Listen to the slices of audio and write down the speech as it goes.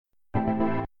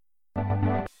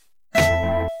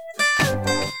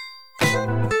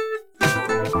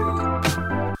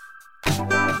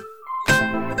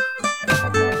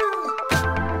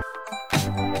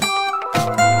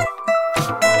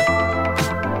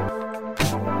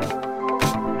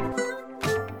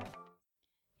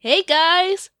Hey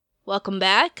guys! Welcome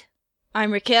back.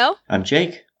 I'm Raquel. I'm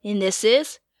Jake. And this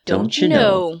is Don't You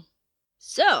Know?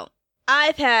 So,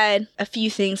 I've had a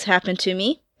few things happen to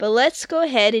me, but let's go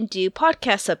ahead and do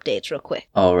podcast updates real quick.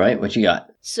 All right, what you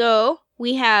got? So,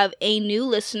 we have a new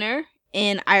listener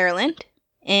in Ireland,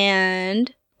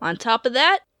 and on top of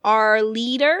that, our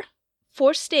leader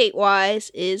for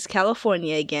state-wise is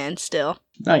California again still.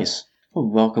 Nice. Well,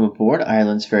 welcome aboard.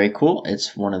 Ireland's very cool.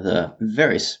 It's one of the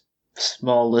very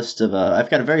small list of, I've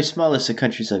got a very small list of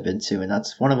countries I've been to, and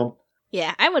that's one of them.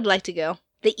 Yeah, I would like to go.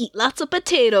 They eat lots of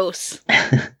potatoes.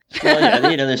 Well, yeah,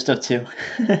 they eat other stuff too.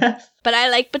 But I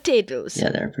like potatoes. Yeah,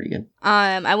 they're pretty good.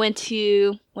 I went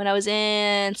to, when I was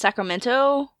in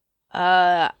Sacramento,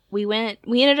 we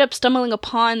ended up stumbling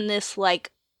upon this,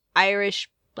 Irish,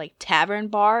 tavern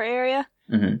bar area.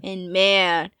 Mm-hmm. And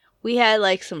man, we had,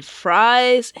 some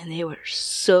fries, and they were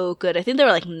so good. I think they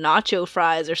were, nacho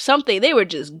fries or something. They were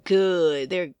just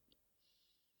good.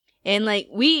 And,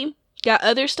 we got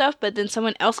other stuff, but then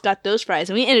someone else got those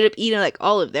fries, and we ended up eating,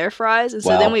 all of their fries. And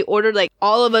so then we ordered,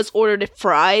 all of us ordered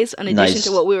fries in addition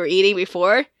to what we were eating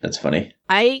before. That's funny.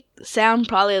 I sound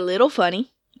probably a little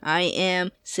funny. I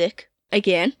am sick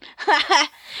again.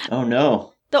 Oh,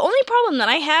 no. The only problem that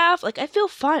I have, I feel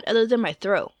fine other than my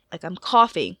throat. I'm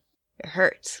coughing. It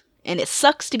hurts. And it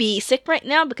sucks to be sick right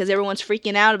now because everyone's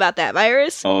freaking out about that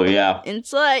virus. Oh, yeah. And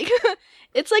it's like, you have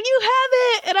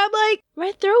it. And I'm like,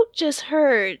 my throat just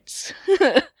hurts.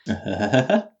 Yeah,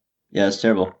 it's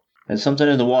terrible. There's something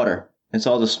in the water. It's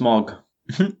all the smog.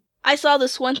 I saw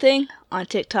this one thing on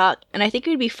TikTok, and I think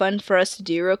it would be fun for us to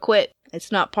do real quick.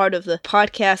 It's not part of the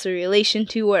podcast in relation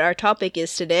to what our topic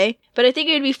is today, but I think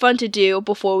it would be fun to do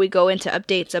before we go into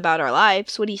updates about our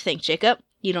lives. What do you think, Jacob?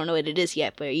 You don't know what it is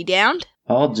yet, but are you down?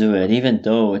 I'll do it, even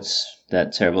though it's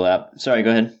that terrible app. Sorry,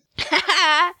 go ahead.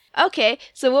 Okay,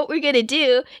 so what we're gonna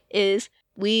do is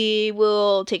we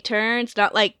will take turns,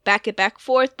 not back and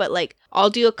forth, but I'll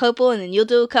do a couple and then you'll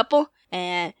do a couple,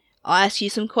 and I'll ask you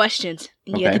some questions,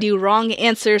 and you have to do wrong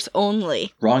answers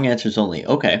only. Wrong answers only.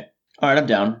 Okay. All right, I'm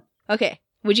down. Okay.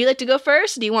 Would you like to go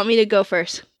first, or do you want me to go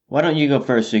first? Why don't you go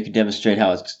first so you can demonstrate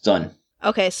how it's done?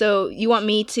 Okay, so you want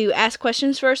me to ask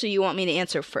questions first, or you want me to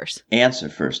answer first? Answer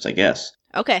first, I guess.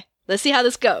 Okay. Let's see how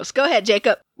this goes. Go ahead,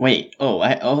 Jacob. Wait.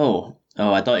 I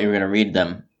thought you were going to read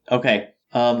them. Okay.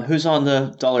 Who's on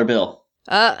the dollar bill?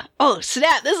 Oh,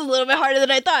 snap. This is a little bit harder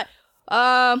than I thought.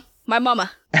 My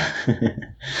mama.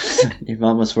 Your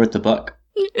mama's worth $1.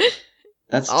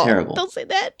 That's terrible. Don't say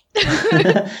that.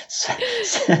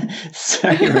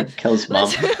 Sorry, Raquel's mom.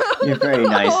 You're very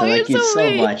nice. I like you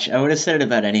so much. I would have said it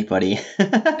about anybody.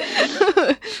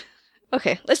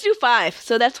 Okay, let's do 5.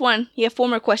 So that's 1. You have 4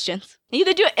 more questions. You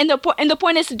either do it, and the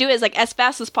point is to do it as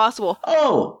fast as possible.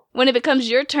 Oh! When it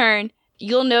becomes your turn,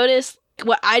 you'll notice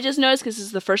what I just noticed, because this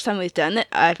is the first time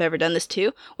I've ever done this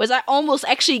too, was I almost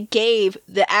actually gave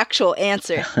the actual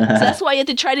answer. So that's why you have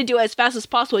to try to do it as fast as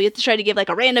possible. You have to try to give a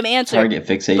random answer. Target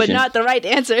fixation. But not the right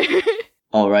answer.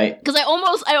 All right. Because I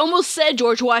almost said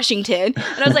George Washington.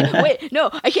 And I was like, wait, no,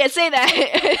 I can't say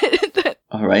that.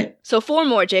 All right. So 4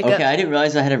 more, Jacob. Okay, I didn't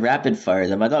realize I had to rapid fire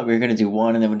them. I thought we were going to do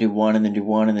 1 and then we'd do 1 and then do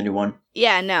 1 and then do 1.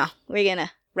 Yeah, no. We're going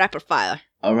to rapid fire.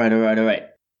 All right.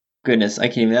 Goodness, I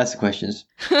can't even ask the questions.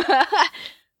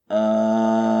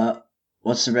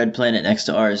 What's the red planet next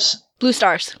to ours? Blue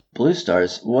stars. Blue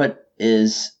stars. What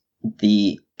is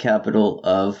the capital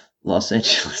of Los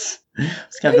Angeles?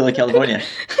 What's the capital of California?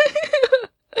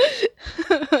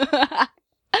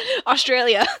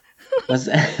 Australia. What's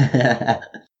that?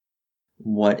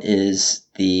 What is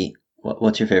the...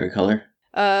 What's your favorite color?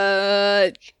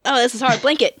 This is hard.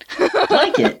 Blanket.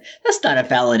 Blanket? That's not a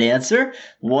valid answer.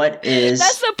 What is...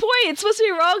 That's the point. It's supposed to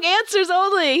be wrong answers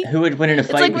only. Who would win in a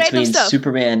fight between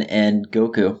Superman and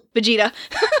Goku? Vegeta.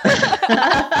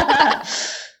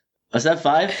 Was that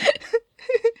 5?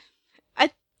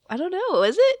 I don't know.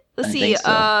 Is it? Let's see. Think so.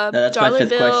 No, that's my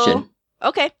 5th question.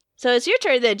 Okay. So it's your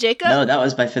turn then, Jacob. No, that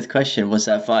was my 5th question. Was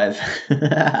that 5?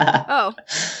 Oh.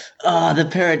 Oh, the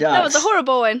paradox. That was a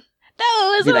horrible one.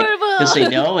 That was horrible. You'll say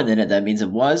no, and then that means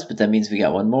it was, but that means we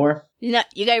got 1 more. No,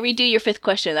 you gotta redo your 5th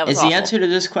question. That was awful. Is the answer to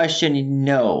this question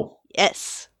no?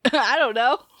 Yes. I don't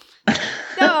know.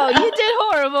 No, you did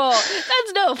horrible.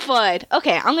 That's no fun.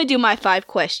 Okay, I'm gonna do my 5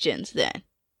 questions then.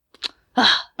 All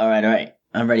right.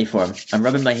 I'm ready for them. I'm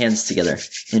rubbing my hands together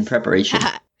in preparation.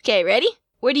 Okay, ready?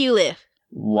 Where do you live?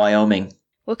 Wyoming.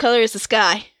 What color is the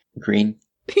sky? Green.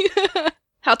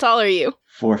 How tall are you?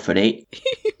 4'8".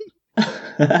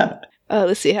 Oh,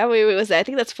 let's see. How many was that? I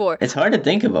think that's 4. It's hard to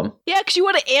think of them. Yeah, because you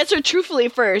want to answer truthfully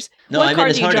first. No, I mean,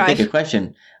 it's hard to think of a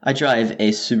question. I drive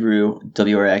a Subaru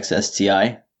WRX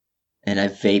STI. and I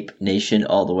vape nation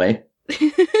all the way.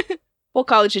 What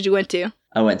college did you went to?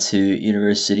 I went to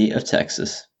University of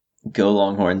Texas. Go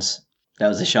Longhorns. That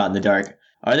was a shot in the dark.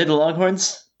 Are they the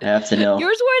Longhorns? I have to know.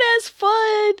 Yours weren't as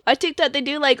fun. I think that they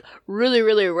do like really,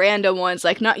 really random ones.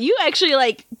 Like not you actually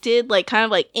like did like kind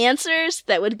of like answers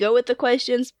that would go with the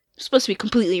questions. Supposed to be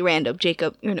completely random,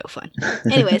 Jacob. You're no fun.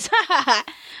 Anyways,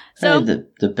 so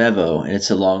the Bevo, and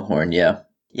it's a Longhorn. Yeah,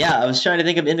 I was trying to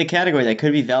think of in the category that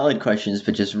could be valid questions,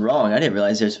 but just wrong. I didn't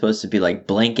realize they're supposed to be like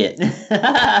blanket.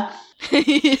 I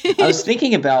was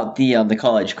thinking about the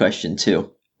college question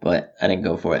too, but I didn't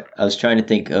go for it. I was trying to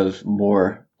think of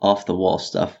more off the wall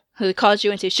stuff. Who college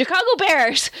you went to? Chicago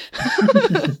Bears.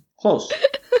 Close.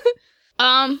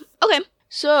 Okay.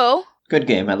 So good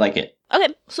game. I like it. Okay,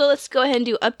 so let's go ahead and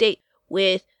do update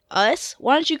with us.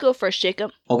 Why don't you go first,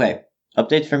 Jacob? Okay,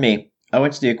 update for me. I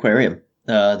went to the aquarium,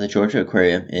 the Georgia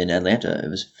Aquarium in Atlanta. It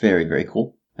was very, very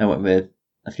cool. I went with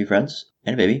a few friends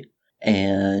and a baby.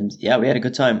 And yeah, we had a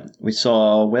good time. We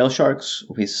saw whale sharks.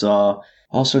 We saw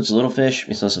all sorts of little fish.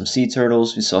 We saw some sea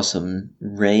turtles. We saw some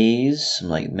rays, some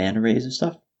like manta rays and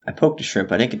stuff. I poked a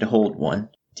shrimp. I didn't get to hold one.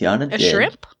 Tiana did. A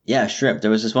shrimp? Yeah, shrimp. There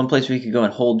was this one place where you could go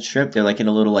and hold shrimp. They're like in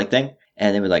a little like thing.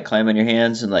 And they would like climb on your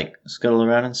hands and like scuttle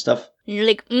around and stuff. And you're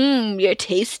like, you're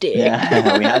tasty.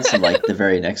 Yeah, we had some like the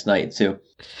very next night too.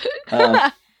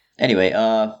 Anyway,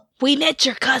 we met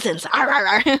your cousins.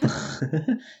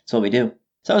 That's what we do.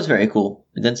 So that was very cool.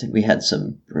 And then we had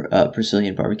some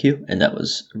Brazilian barbecue, and that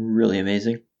was really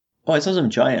amazing. Oh, I saw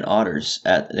some giant otters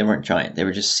they weren't giant, they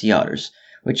were just sea otters,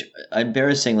 which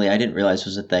embarrassingly I didn't realize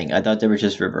was a thing. I thought they were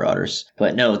just river otters.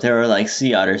 But no, they were like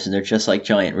sea otters, and they're just like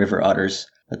giant river otters.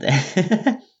 But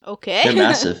okay. They're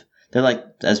massive. They're like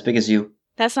as big as you.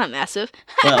 That's not massive.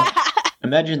 Well,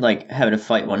 imagine like having to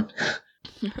fight one.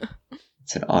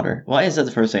 It's an otter. Why is that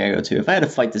the first thing I go to? If I had to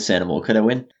fight this animal, could I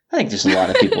win? I think there's a lot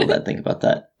of people that think about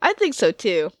that. I think so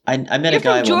too. I met a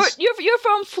guy once. You're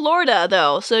from Florida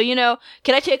though, so you know.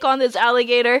 Can I take on this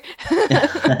alligator?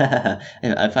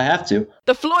 If I have to.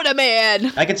 The Florida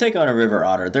man. I can take on a river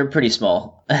otter. They're pretty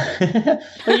small,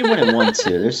 but you wouldn't want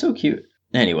to. They're so cute.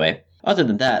 Anyway. Other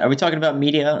than that, are we talking about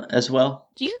media as well?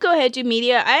 You can go ahead and do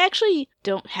media. I actually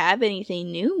don't have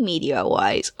anything new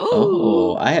media-wise.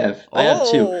 Oh, I have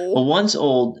two. Well, one's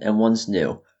old and one's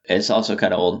new. It's also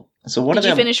kind of old. So one of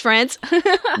them. Did you finish Friends?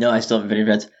 No, I still haven't finished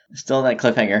Friends. Still on that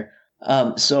cliffhanger.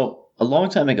 So a long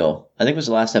time ago, I think it was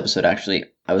the last episode actually,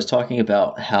 I was talking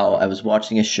about how I was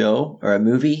watching a show or a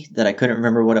movie that I couldn't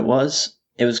remember what it was.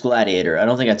 It was Gladiator. I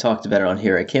don't think I talked about it on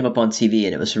here. It came up on TV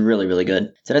and it was really, really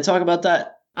good. Did I talk about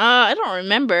that? I don't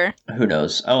remember. Who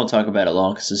knows? I won't talk about it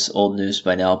long because it's old news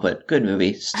by now, but good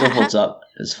movie. Still holds up.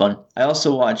 It's fun. I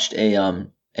also watched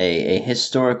a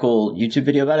historical YouTube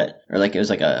video about it, or like it was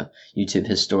like a YouTube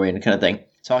historian kind of thing,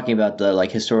 talking about the like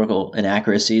historical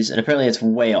inaccuracies, and apparently it's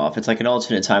way off. It's like an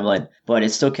alternate timeline, but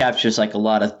it still captures like a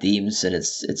lot of themes, and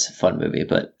it's a fun movie.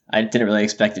 But I didn't really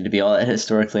expect it to be all that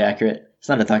historically accurate. It's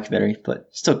not a documentary, but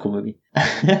still a cool movie.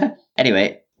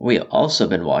 Anyway, we also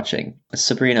been watching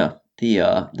Sabrina. The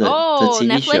TV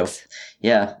Netflix? show.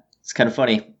 Yeah, it's kind of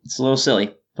funny. It's a little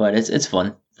silly, but it's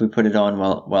fun. We put it on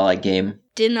while I game.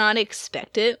 Did not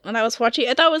expect it when I was watching.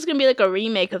 I thought it was gonna be like a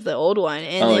remake of the old one,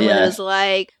 and then when it was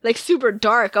like super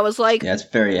dark, I was like, "Yeah, it's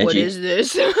very edgy." What is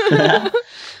this?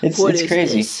 It's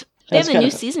crazy. This? They have a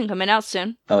new season coming out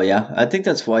soon. Oh yeah, I think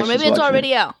that's why. Or maybe it's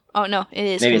already out. Oh no, it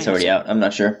is. Maybe it's already out. I'm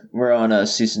not sure. We're on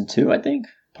season 2, I think,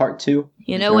 part 2.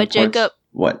 You know what, Jacob?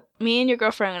 What? Me and your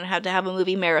girlfriend are going to have a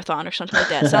movie marathon or something like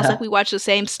that. Sounds like we watch the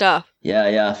same stuff.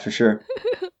 Yeah, for sure.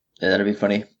 Yeah, that'll be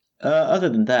funny. Other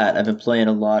than that, I've been playing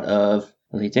a lot of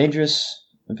Elite Dangerous.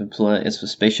 It's a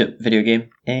spaceship video game.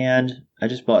 And I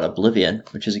just bought Oblivion,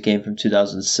 which is a game from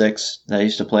 2006 that I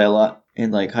used to play a lot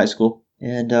in like high school.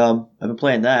 And I've been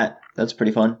playing that. That's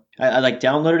pretty fun. I like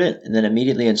downloaded it and then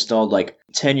immediately installed like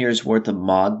 10 years worth of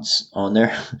mods on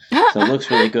there. So it looks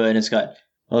really good. It's got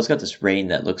this rain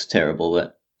that looks terrible,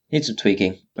 but needs some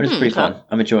tweaking, but it's pretty fun.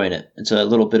 I'm enjoying it. It's a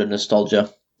little bit of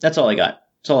nostalgia. That's all I got.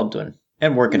 That's all I'm doing.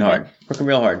 And working hard. Working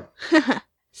real hard.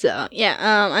 So, yeah,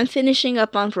 I'm finishing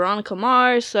up on Veronica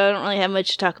Mars, so I don't really have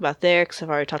much to talk about there, because I've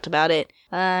already talked about it.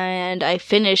 And I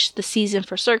finished the season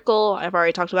for Circle. I've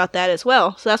already talked about that as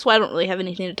well. So that's why I don't really have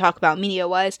anything to talk about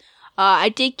media-wise. I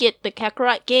did get the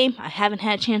Kakarot game. I haven't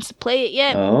had a chance to play it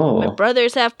yet. Oh. My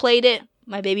brothers have played it.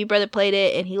 My baby brother played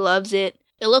it, and he loves it.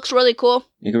 It looks really cool.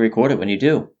 You can record it when you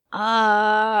do.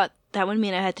 That would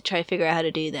mean I had to try to figure out how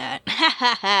to do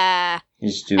that. You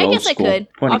just do old school. I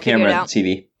could. Point a camera at the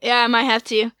TV. Yeah, I might have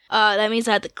to. That means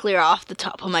I have to clear off the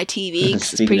top of my TV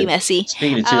because it's pretty messy.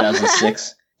 Speaking of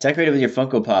 2006, decorate it with your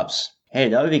Funko Pops. Hey,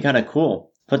 that would be kind of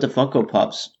cool. Put the Funko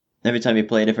Pops Every time you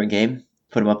play a different game,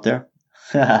 put them up there.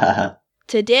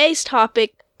 Today's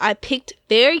topic I picked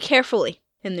very carefully.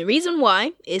 And the reason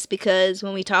why is because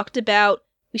when we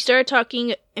started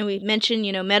talking and we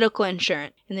mentioned, medical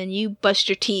insurance. And then you bust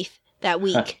your teeth that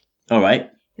week. All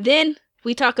right. Then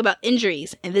we talk about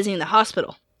injuries and visiting the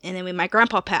hospital. And then when my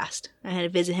grandpa passed, I had to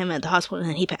visit him at the hospital and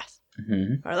then he passed.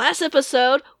 Mm-hmm. Our last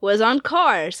episode was on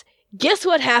cars. Guess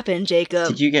what happened, Jacob?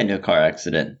 Did you get into a car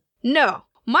accident? No.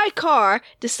 My car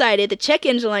decided the check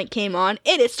engine light came on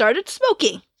and it started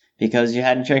smoking. Because you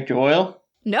hadn't checked your oil?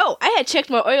 No, I had checked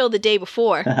my oil the day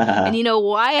before. And you know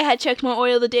why I had checked my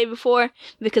oil the day before?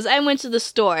 Because I went to the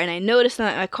store and I noticed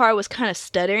that my car was kind of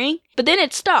stuttering, but then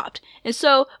it stopped. And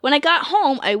so when I got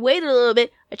home, I waited a little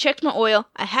bit, I checked my oil,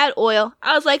 I had oil,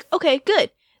 I was like, okay, good.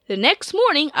 The next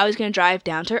morning, I was going to drive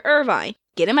down to Irvine,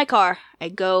 get in my car, I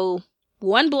go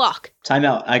 1 block. Time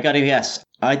out, I gotta guess.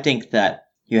 I think that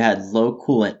you had low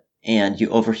coolant and you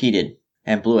overheated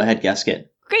and blew a head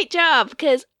gasket. Great job,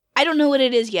 because I don't know what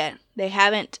it is yet. They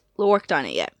haven't worked on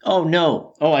it yet. Oh,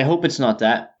 no. Oh, I hope it's not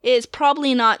that. It is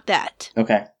probably not that.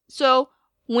 Okay. So,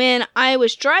 when I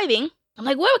was driving, I'm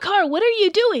like, what car, what are you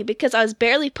doing? Because I was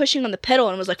barely pushing on the pedal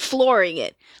and was like flooring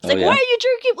it. It's like, yeah. why are you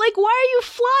jerking? Like, why are you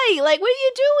flying? Like, what are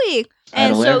you doing?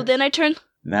 And so then I turned.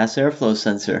 Mass airflow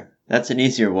sensor. That's an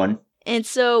easier one. And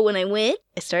so when I went,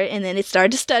 it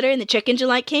started to stutter, and the check engine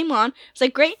light came on. It's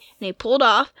like, great, and he pulled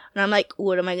off, and I'm like,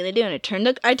 what am I gonna do? And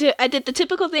I did the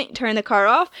typical thing: turn the car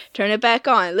off, turn it back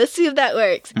on. Let's see if that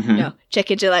works. Mm-hmm. No,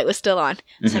 check engine light was still on.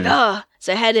 It's like, oh,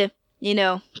 so I had to,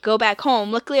 go back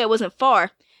home. Luckily, I wasn't far,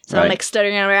 so right. I'm like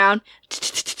stuttering around.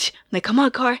 I'm like, come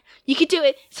on, car, you can do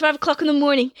it. It's 5 o'clock in the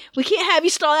morning. We can't have you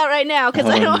stall out right now because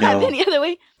I don't have any other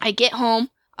way. I get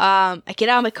home. I get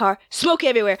out of my car, smoke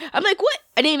everywhere. I'm like, what?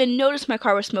 I didn't even notice my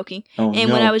car was smoking.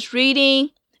 And when I was reading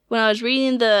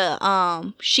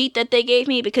the sheet that they gave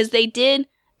me, because they did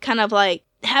kind of like,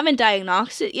 haven't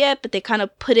diagnosed it yet, but they kind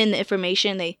of put in the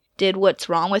information. They did what's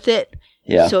wrong with it.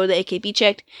 Yeah. So that it could be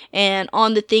checked. And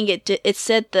on the thing, it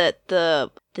said that the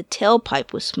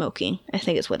tailpipe was smoking. I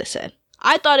think is what it said.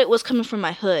 I thought it was coming from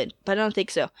my hood, but I don't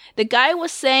think so. The guy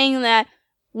was saying that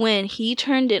when he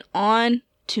turned it on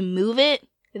to move it,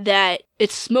 that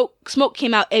it's smoke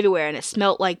came out everywhere and it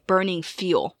smelled like burning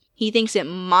fuel. He thinks it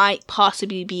might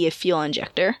possibly be a fuel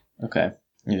injector. Okay.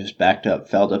 You just backed up,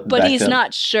 fouled up, and but backed he's up.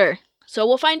 not sure. So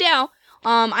we'll find out.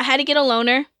 I had to get a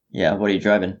loaner. Yeah, what are you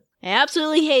driving? I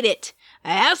absolutely hate it.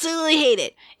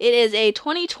 It is a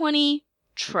 2020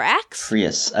 Trax.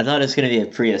 Prius. I thought it was going to be a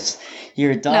Prius.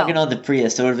 You're dogging on the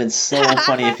Prius. It would have been so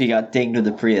funny if you got dinged with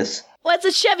the Prius. Well, it's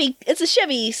a Chevy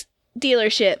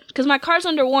dealership because my car's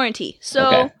under warranty. So,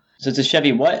 okay. So it's a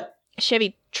Chevy what?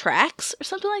 Chevy Trax or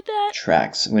something like that.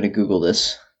 Trax. I'm going to Google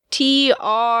this.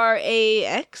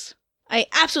 Trax. I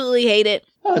absolutely hate it.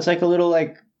 Oh, it's like a little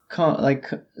crossover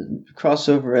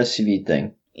SUV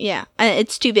thing. Yeah,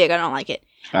 it's too big. I don't like it.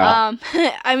 Ah.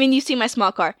 I mean, you see my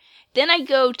small car. Then I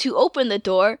go to open the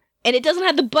door, and it doesn't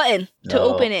have the button to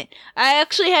open it. I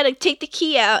actually had to take the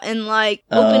key out and,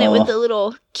 open it with the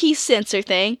little key sensor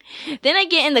thing. Then I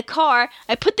get in the car,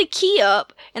 I put the key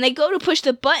up, and I go to push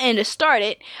the button to start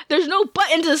it. There's no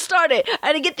button to start it. I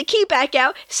had to get the key back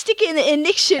out, stick it in the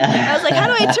ignition. I was like, how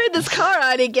do I turn this car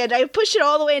on again? I push it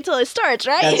all the way until it starts,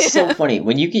 right? That's so funny.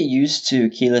 When you get used to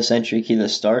keyless entry,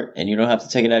 keyless start, and you don't have to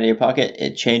take it out of your pocket,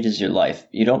 it changes your life.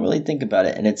 You don't really think about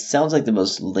it, and it sounds like the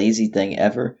most lazy thing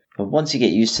ever. But once you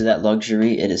get used to that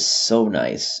luxury, it is so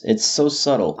nice. It's so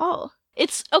subtle. Oh,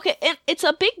 it's okay. And it's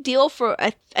a big deal for,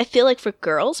 I feel like, for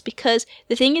girls, because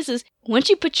the thing is once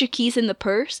you put your keys in the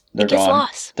purse, it gets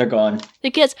lost. They're gone.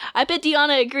 Because I bet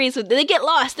Deanna agrees with, they get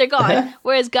lost, they're gone.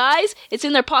 Whereas guys, it's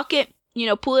in their pocket,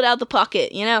 pull it out the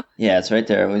pocket, Yeah, it's right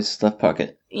there. Always left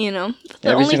pocket. The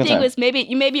only thing was maybe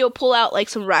you'll pull out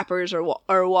some wrappers or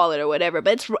a wallet or whatever,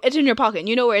 but it's in your pocket and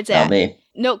you know where it's at. Not me.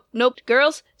 Nope,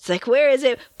 girls, it's like, where is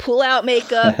it? Pull out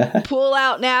makeup, pull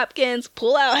out napkins,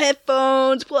 pull out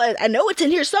headphones, I know it's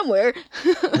in here somewhere.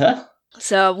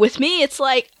 So with me, it's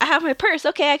like, I have my purse,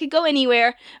 okay, I could go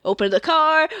anywhere, open the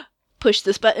car, push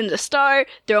this button to start,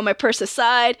 throw my purse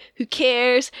aside, who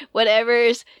cares,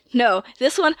 whatever's. No,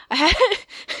 this one,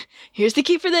 here's the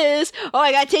key for this. Oh,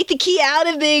 I gotta take the key out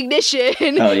of the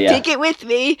ignition. Oh, yeah. Take it with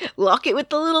me, lock it with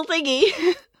the little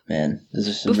thingy. Man, those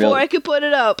are some Before I could put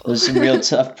it up. Those are some real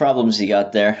tough problems you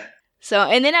got there. So,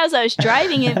 and then as I was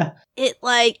driving it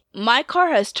my car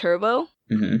has turbo,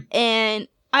 and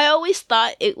I always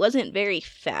thought it wasn't very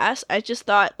fast. I just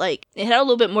thought, it had a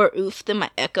little bit more oomph than my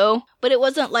Echo, but it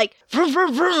wasn't vroom,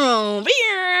 vroom, vroom,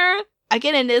 I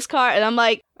get in this car, and I'm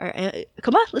like, all right,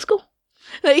 come on, let's go.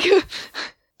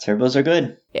 Turbos are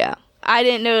good. Yeah. I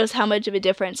didn't notice how much of a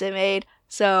difference it made.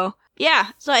 So, yeah.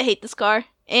 So I hate this car.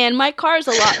 And my car is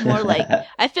a lot more like...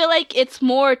 I feel like it's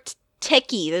more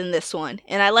techy than this one.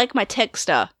 And I like my tech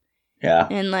stuff. Yeah.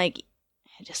 And like...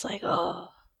 I just like, oh...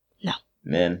 No.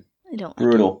 Man. I don't like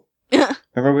Brutal.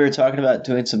 Remember we were talking about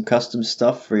doing some custom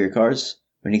stuff for your cars?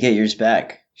 When you get yours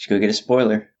back, you should go get a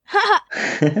spoiler.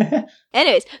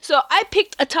 Anyways, so I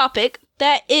picked a topic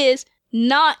that is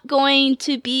not going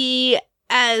to be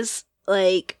as,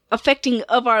 like, affecting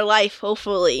of our life,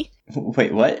 hopefully.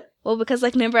 Wait, what? Well, because,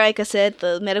 like, remember, like I said,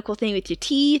 the medical thing with your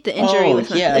teeth, the injury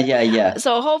with my yeah.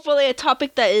 So hopefully a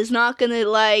topic that is not gonna,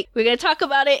 like, we're gonna talk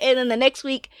about it, and then the next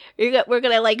week, we're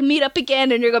gonna, like, meet up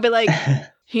again, and you're gonna be like,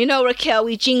 you know, Raquel,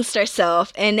 we jinxed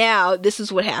ourselves, and now this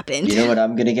is what happened. You know what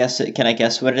I'm gonna guess it? Can I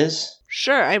guess what it is?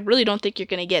 Sure, I really don't think you're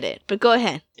gonna get it, but go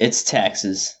ahead. It's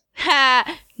taxes.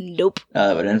 Ha! Nope. Oh,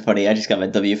 that would have been funny. I just got my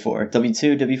W4.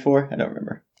 W2, W4? I don't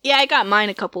remember. Yeah, I got mine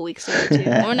a couple weeks ago, too.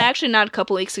 Or actually, not a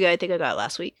couple weeks ago. I think I got it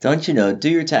last week. Don't you know? Do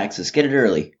your taxes. Get it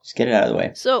early. Just get it out of the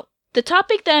way. So, the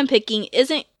topic that I'm picking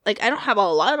isn't, like, I don't have a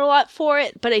lot for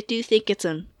it, but I do think it's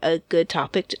a good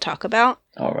topic to talk about.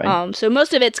 All right. So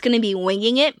most of it's going to be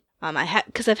winging it.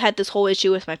 Because I've had this whole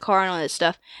issue with my car and all this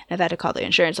stuff, and I've had to call the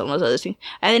insurance and all those other things.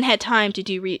 I haven't had time to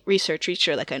do research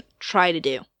like I try to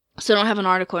do. So I don't have an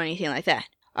article or anything like that.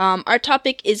 Our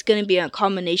topic is going to be a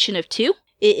combination of two.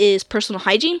 It is personal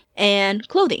hygiene and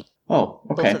clothing. Oh,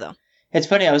 okay. Both of them. It's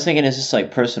funny, I was thinking it's just like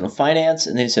personal finance,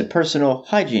 and then you said personal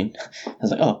hygiene. I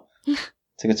was like, oh,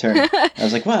 took a turn. I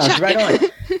was like, wow, I was right on.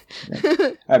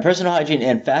 All right, personal hygiene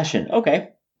and fashion. Okay,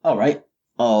 all right,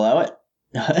 I'll allow it.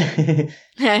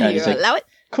 You allow it?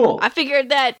 Cool. I figured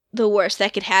that the worst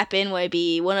that could happen would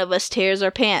be one of us tears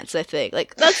our pants, I think.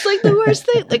 Like, that's like the worst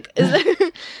thing. Like, is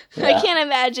there... Yeah. I can't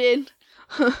imagine.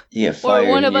 You get fired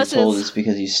and you're told it's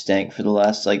because you stank for the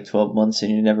last, like, 12 months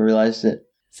and you never realized it.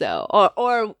 So,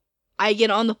 or I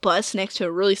get on the bus next to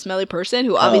a really smelly person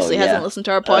who obviously hasn't listened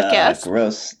to our podcast.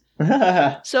 Gross.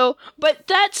 So, but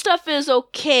that stuff is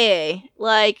okay.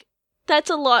 Like, that's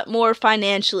a lot more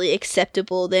financially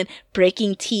acceptable than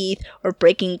breaking teeth or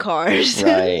breaking cars.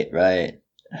 Right.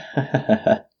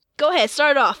 Go ahead,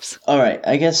 start off. All right,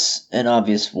 I guess an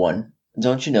obvious one.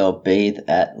 Don't you know, bathe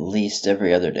at least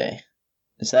every other day?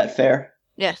 Is that fair?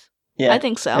 Yes. Yeah, I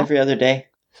think so. Every other day?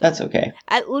 That's okay.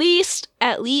 At least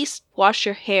wash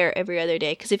your hair every other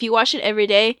day. Because if you wash it every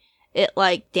day, it,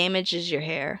 like, damages your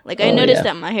hair. Like, I noticed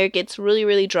that my hair gets really,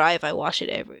 really dry if I wash it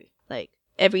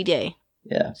every day.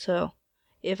 Yeah. So,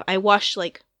 if I wash,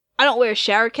 like, I don't wear a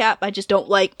shower cap. I just don't,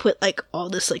 like, put, like, all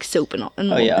this, like, soap and all.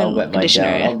 I'll wet mine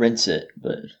down. I'll rinse it,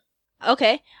 but...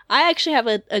 Okay. I actually have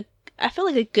I feel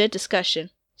like a good discussion.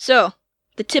 So,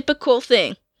 the typical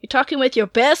thing. You're talking with your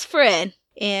best friend,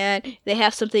 and they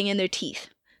have something in their teeth.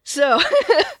 So,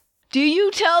 do you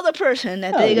tell the person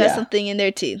that they got something in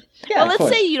their teeth? Yeah, well, let's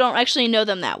say you don't actually know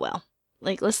them that well.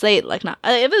 Like, let's say, like, not.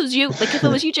 If it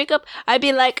was you, Jacob, I'd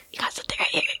be like, you got something right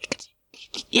here.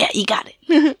 Yeah, you got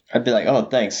it. I'd be like, oh,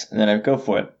 thanks. And then I'd go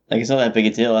for it. Like, it's not that big a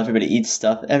deal. Everybody eats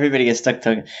stuff. Everybody gets stuck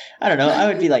talking. I don't know. I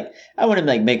would be like, I wouldn't,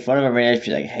 like, make fun of everybody. I'd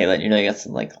be like, hey, you know, you got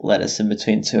some, like, lettuce in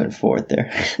between 2 and 4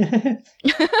 there.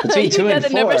 Between 2 and 4. The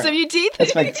numbers of your teeth?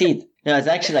 That's my teeth. No, it's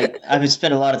actually, like, I've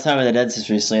spent a lot of time with the dentist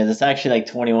recently, and it's actually, like,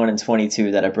 21 and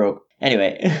 22 that I broke.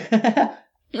 Anyway.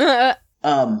 Yeah,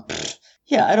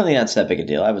 I don't think that's that big a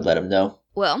deal. I would let him know.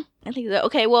 Well, I think that,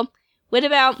 okay, well, what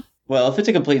about... Well, if it's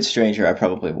a complete stranger, I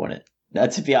probably wouldn't. Now,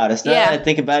 to be honest, now that I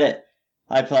think about it,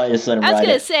 I'd probably just let him ride it. I was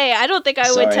going to say, I don't think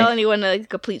I would tell anyone, like, a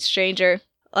complete stranger.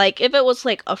 Like, if it was,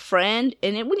 like, a friend,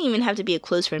 and it wouldn't even have to be a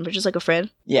close friend, but just, like, a friend.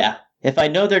 Yeah. If I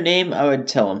know their name, I would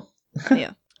tell them.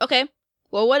 Yeah. Okay.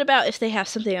 Well, what about if they have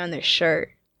something on their shirt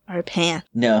or pants?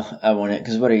 No, I wouldn't,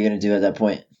 because what are you going to do at that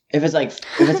point? If it's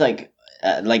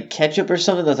like ketchup or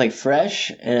something that's, like,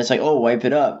 fresh, and it's like, oh, wipe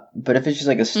it up. But if it's just,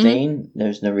 like, a stain,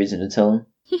 there's no reason to tell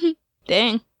them.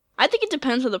 Dang. I think it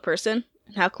depends on the person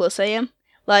and how close I am.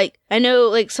 Like, I know,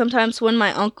 like, sometimes when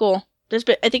my uncle...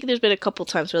 I think there's been a couple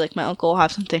times where, like, my uncle will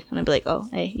have something, and I'd be like, oh,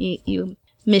 hey, you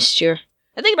missed your...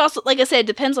 I think it also, like I said,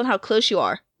 depends on how close you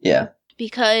are. Yeah.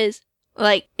 Because,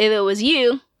 like, if it was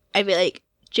you, I'd be like,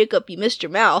 Jacob, you missed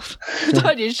your mouth. It's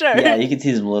on your shirt. Yeah, you can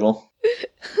tease him a little.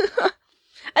 I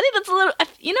think that's a little...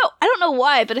 You know, I don't know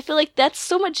why, but I feel like that's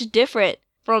so much different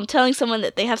from telling someone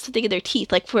that they have something in their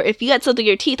teeth. Like, if you got something in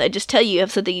your teeth, I just tell you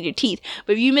have something in your teeth.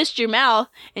 But if you missed your mouth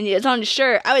and it's on your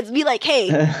shirt, I would be like, hey,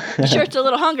 your shirt's a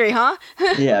little hungry, huh?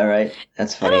 Yeah, right.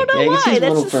 That's funny. I don't know why.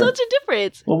 That's just such a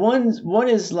difference. Well, one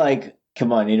is like,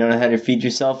 come on, you don't know how to feed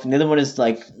yourself. And the other one is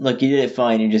like, look, you did it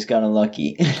fine, you just got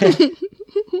unlucky.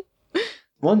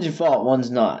 One's your fault,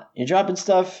 one's not. You're dropping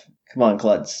stuff? Come on,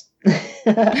 Klutz.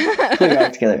 Put your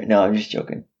act together. No, I'm just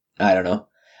joking. I don't know.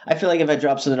 I feel like if I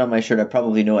drop something on my shirt, I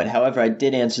probably know it. However, I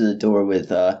did answer the door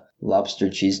with lobster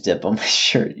cheese dip on my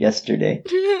shirt yesterday.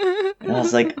 And I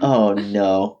was like, oh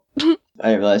no. I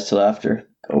didn't realize till after.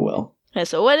 Oh well. Okay,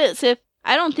 so what is if,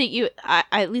 I don't think you,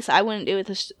 at least I wouldn't do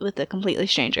it with a completely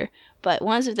stranger, but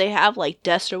ones if they have like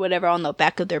dust or whatever on the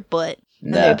back of their butt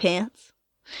and their pants.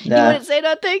 You wouldn't say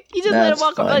nothing? You just let them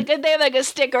walk like they have like a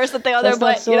stick or something on their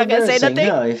butt. So you're not going to say nothing?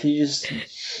 No, if you just,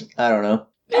 I don't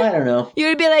know. You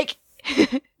would be like...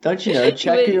 Don't you know,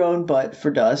 check your own butt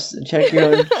for dust and check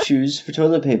your own shoes for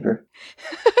toilet paper.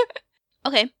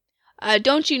 Okay.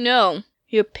 Don't you know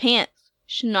your pants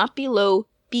should not be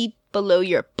below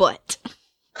your butt.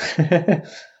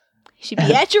 Should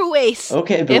be at your waist.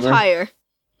 Okay, Boomer. If higher.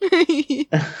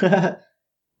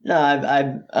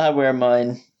 No, I wear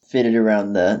mine fitted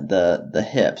around the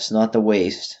hips, not the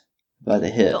waist, by the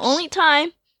hips. The only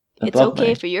time it's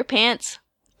okay for your pants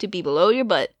to be below your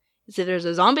butt is if there's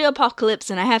a zombie apocalypse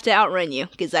and I have to outrun you,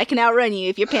 because I can outrun you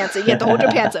if your pants, you have to hold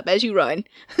your pants up as you run.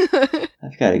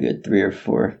 I've got a good 3 or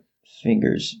 4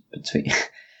 fingers between.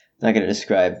 Not going to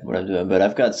describe what I'm doing, but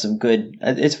I've got some good.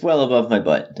 It's well above my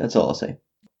butt. That's all I'll say.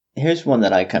 Here's one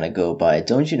that I kind of go by.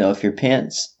 Don't you know if your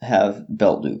pants have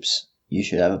belt loops, you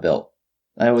should have a belt.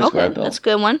 I always wear a belt. That's a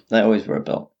good one. I always wear a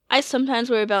belt. I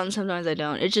sometimes wear a belt and sometimes I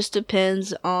don't. It just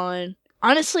depends on.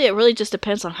 Honestly, it really just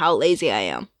depends on how lazy I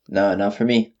am. No, not for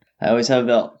me. I always have a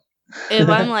belt. If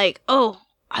I'm like, oh,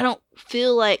 I don't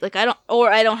feel like I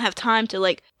don't have time to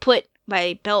like put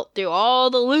my belt through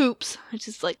all the loops. It's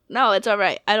just like, no, it's all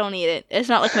right. I don't need it. It's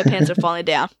not like my pants are falling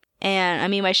down. And I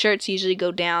mean, my shirts usually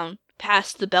go down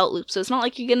past the belt loop, so it's not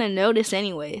like you're gonna notice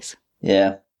anyways.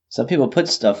 Yeah. Some people put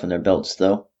stuff in their belts,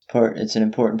 though. It's an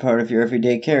important part of your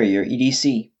everyday carry, your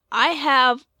EDC. I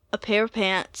have a pair of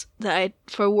pants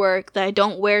for work that I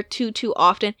don't wear too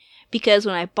often because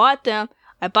when I bought them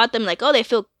like, oh, they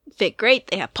fit great.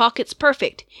 They have pockets,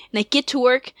 perfect. And I get to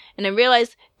work and I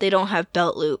realize they don't have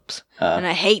belt loops. And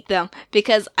I hate them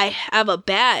because I have a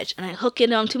badge and I hook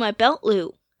it onto my belt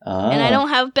loop. And I don't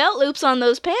have belt loops on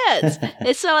those pants.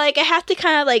 And so like I have to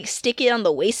kind of like stick it on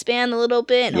the waistband a little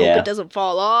bit and hope it doesn't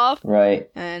fall off. Right.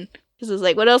 And this is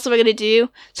like, what else am I gonna do?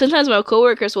 Sometimes my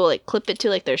coworkers will like clip it to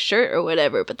like their shirt or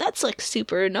whatever, but that's like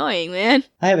super annoying, man.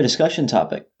 I have a discussion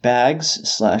topic.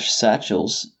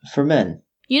 Bags/satchels for men.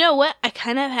 You know what? I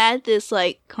kind of had this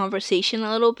like conversation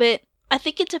a little bit. I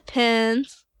think it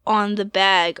depends on the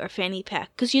bag or fanny pack.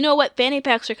 Because you know what? Fanny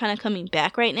packs are kind of coming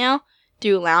back right now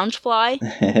through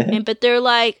Loungefly. But they're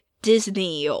like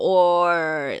Disney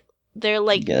or they're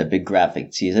like... Yeah, big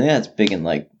graphic tees. I think that's big in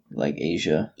like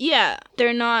Asia. Yeah,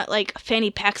 they're not like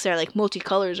fanny packs that are like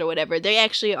multicolors or whatever. They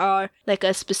actually are like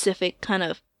a specific kind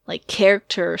of like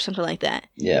character or something like that.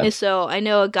 Yeah. And so I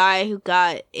know a guy who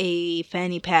got a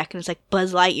fanny pack and it's like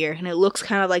Buzz Lightyear and it looks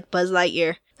kind of like Buzz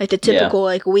Lightyear. Like the typical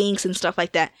like wings and stuff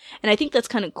like that. And I think that's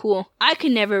kind of cool. I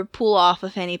could never pull off a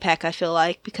fanny pack, I feel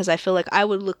like, because I feel like I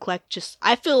would look like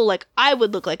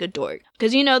a dork.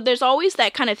 Because, you know, there's always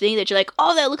that kind of thing that you're like,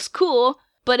 oh, that looks cool.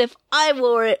 But if I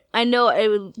wore it, I know it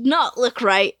would not look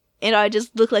right. And I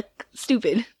just look like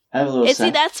stupid. I have a little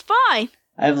see, that's fine.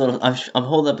 I have a little, I'm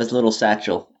holding up this little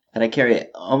satchel. And I carry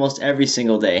it almost every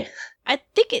single day. I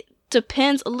think it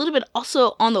depends a little bit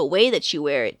also on the way that you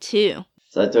wear it, too.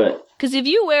 So I do it. Because if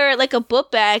you wear it like a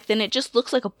book bag, then it just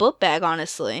looks like a book bag,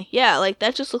 honestly. Yeah, like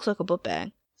that just looks like a book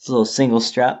bag. It's a little single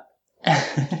strap.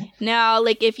 Now,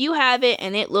 like if you have it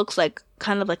and it looks like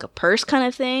kind of like a purse kind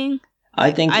of thing,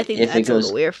 I think if that's it goes a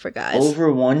little weird for guys.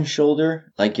 Over one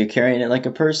shoulder, like you're carrying it like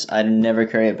a purse, I'd never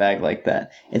carry a bag like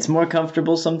that. It's more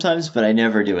comfortable sometimes, but I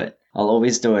never do it. I'll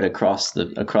always do it across the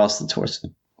torso.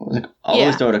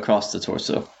 Always do it across the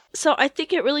torso. So I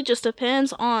think it really just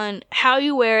depends on how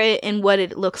you wear it and what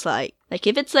it looks like. Like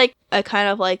if it's like a kind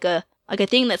of like a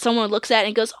thing that someone looks at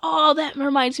and goes, oh, that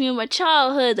reminds me of my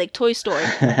childhood, like Toy Story.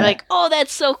 Like, oh,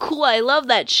 that's so cool. I love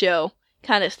that show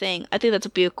kind of thing. I think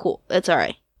that's all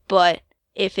right. But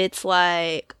if it's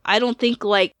like, I don't think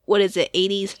like,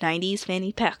 80s, 90s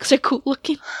fanny packs are cool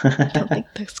looking. I don't think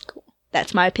that's cool.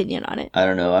 That's my opinion on it. I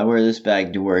don't know. I wear this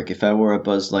bag to work. If I wore a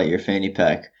Buzz Lightyear fanny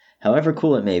pack, however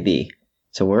cool it may be,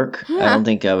 to work, I don't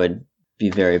think I would be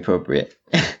very appropriate.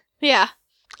 Yeah.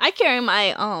 I carry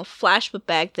my flash book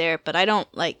bag there, but I don't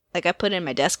like I put it in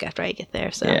my desk after I get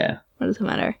there, so yeah. What does it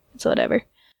matter? It's whatever.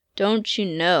 Don't you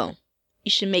know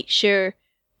you should make sure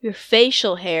your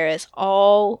facial hair is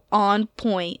all on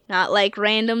point, not like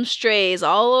random strays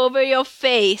all over your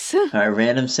face. Alright,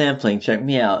 random sampling. Check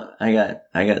me out. I got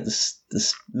this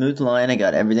smooth line. I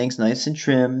got everything's nice and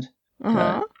trimmed.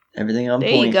 Uh-huh. Everything on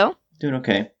there point. You go. Doing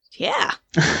okay. Yeah.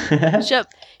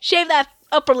 Shave that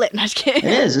upper lip. No, just kidding.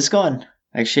 It is. It's gone.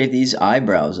 I shaved these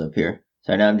eyebrows up here.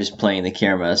 So now I'm just playing the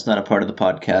camera. It's not a part of the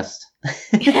podcast.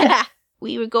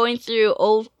 We were going through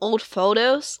old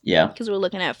photos. Yeah. Because we're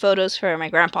looking at photos for my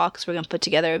grandpa because we're going to put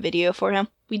together a video for him.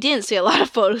 We didn't see a lot of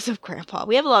photos of grandpa.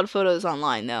 We have a lot of photos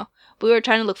online, though. But we were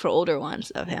trying to look for older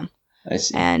ones of him. I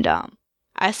see. And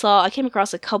I came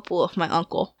across a couple of my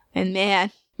uncle. And man,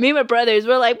 me and my brothers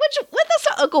were like, what is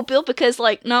Uncle Bill? Because,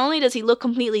 like, not only does he look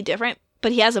completely different,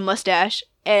 but he has a mustache.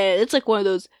 And it's like one of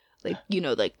those, like, you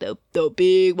know, like the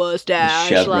big mustache.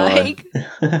 Chevron. Like...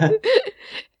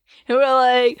 And we're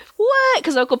like, what?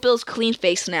 Because Uncle Bill's clean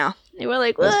face now. And we're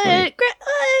like, what? What?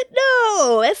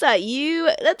 No, that's not you.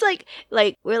 That's like,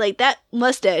 we're like, that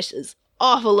mustache is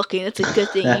awful looking. It's a good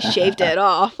thing he shaved it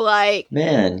off. Like,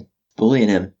 man, bullying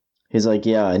him. He's like,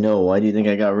 yeah, I know. Why do you think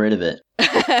I got rid of it?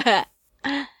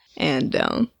 And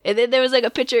then there was like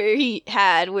a picture he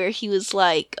had where he was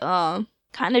like, kind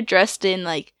of dressed in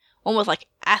like almost like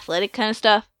athletic kind of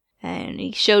stuff. And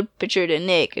he showed a picture to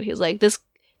Nick, and he was like,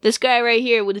 This guy right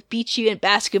here would have beat you in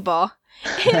basketball.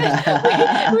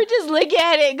 We're just looking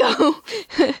at it go.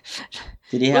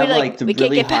 Did he have like the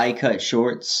really high cut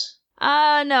shorts? No,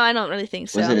 I don't really think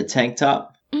so. Was it a tank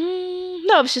top?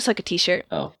 No, it was just like a t-shirt.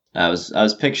 Oh, I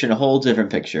was picturing a whole different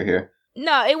picture here.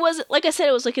 No, it wasn't. Like I said,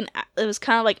 it was like it was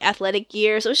kind of like athletic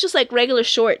gear. So it was just like regular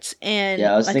shorts and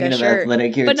yeah, I was like thinking a of shirt,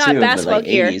 athletic gear but not too, basketball but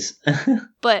like gear. 80s.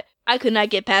 But I could not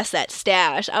get past that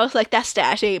stash. I was like, that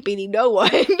stash ain't beating no one.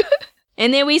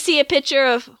 And then we see a picture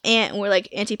of Aunt, and we're like,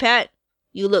 Auntie Pat,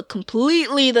 you look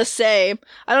completely the same.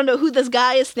 I don't know who this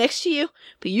guy is next to you,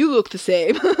 but you look the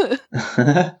same.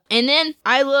 And then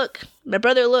I look, my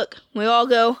brother look, we all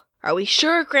go, are we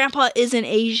sure Grandpa isn't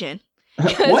Asian?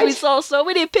 Because we saw so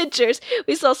many pictures.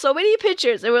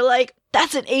 And we're like,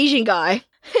 that's an Asian guy.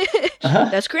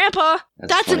 That's Grandpa.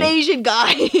 That's an Asian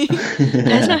guy.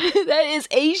 That is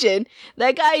Asian.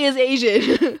 That guy is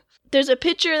Asian. There's a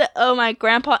picture of my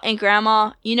grandpa and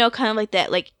grandma, you know, kind of like that,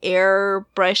 like,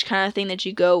 airbrush kind of thing that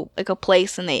you go, like, a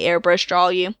place and they airbrush draw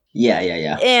you.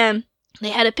 Yeah. And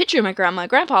they had a picture of my grandma and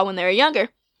grandpa when they were younger.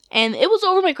 And it was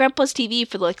over my grandpa's TV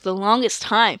for, like, the longest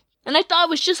time. And I thought it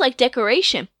was just, like,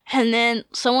 decoration. And then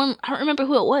someone, I don't remember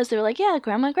who it was, they were like, yeah,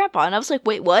 grandma and grandpa. And I was like,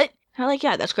 wait, what? And they're like,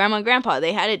 yeah, that's grandma and grandpa.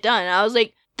 They had it done. And I was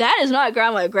like, that is not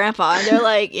grandma and grandpa. And they're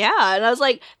like, yeah. And I was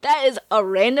like, that is a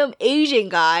random Asian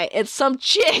guy and some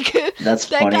chick. That's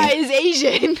that funny. Guy is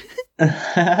Asian.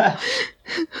 I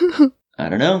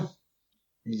don't know.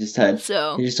 He just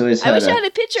always had I wish I had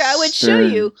a picture I would show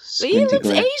you. But he looks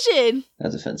Asian.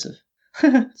 That's offensive.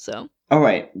 So. All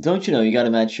right. Don't you know you got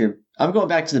to match your... I'm going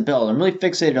back to the belt. I'm really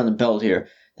fixated on the belt here.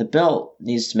 The belt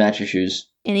needs to match your shoes.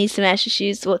 It needs to match your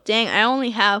shoes. Well, dang, I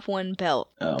only have one belt.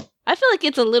 Oh. I feel like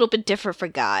it's a little bit different for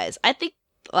guys. I think,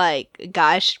 like,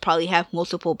 guys should probably have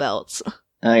multiple belts.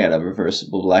 I got a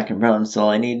reversible black and brown. That's all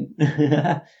I need.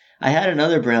 I had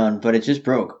another brown, but it just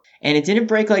broke. And it didn't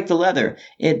break like the leather.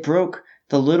 It broke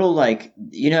the little, like,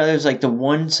 you know, there's like the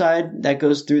one side that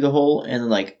goes through the hole and,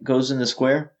 like, goes in the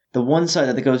square. The one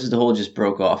side that goes through the hole just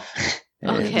broke off.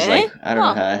 And it was like, I don't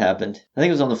know how that happened. I think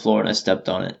it was on the floor and I stepped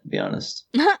on it, to be honest.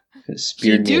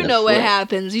 You do know what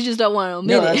happens. You just don't want to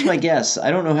admit it. No, that's my guess. I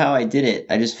don't know how I did it.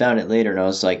 I just found it later and I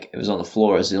was like, it was on the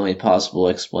floor. It's the only possible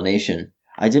explanation.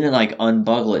 I didn't like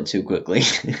unbuckle it too quickly.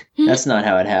 That's not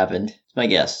how it happened. It's my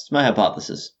guess. It's my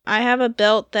hypothesis. I have a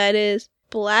belt that is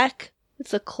black.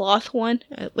 It's a cloth one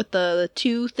with the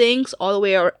two things all the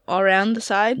way around the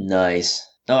side. Nice.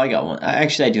 Oh, I got one.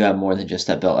 Actually, I do have more than just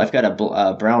that belt. I've got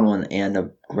a brown one and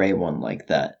a gray one like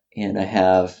that. And I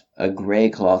have a gray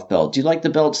cloth belt. Do you like the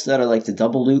belts that are like the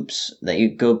double loops that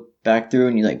you go back through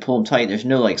and you like pull them tight? There's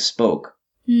no like spoke.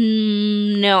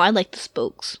 No, I like the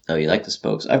spokes. Oh, you like the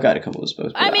spokes? I've got a couple of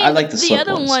spokes. But I mean, I like the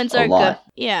other ones are good.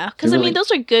 Yeah, because really... I mean,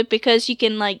 those are good because you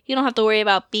can like you don't have to worry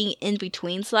about being in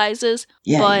between sizes.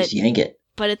 Yeah, you just yank it.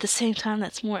 But at the same time,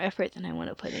 that's more effort than I want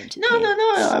to put into. No.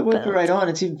 I whip it right on.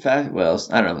 It's even fast. Well,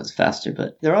 I don't know if it's faster,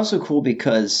 but they're also cool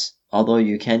because although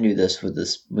you can do this with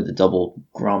the double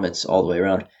grommets all the way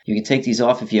around, you can take these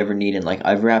off if you ever need. And like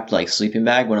I've wrapped like sleeping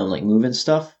bag when I'm like moving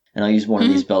stuff, and I'll use one of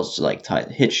these belts to like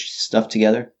hitch stuff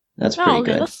together. That's pretty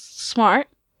good. That's smart.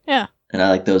 Yeah. And I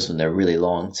like those when they're really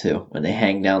long too, when they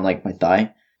hang down like my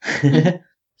thigh.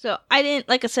 So I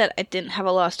didn't have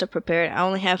a lot of stuff prepared. I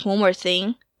only have one more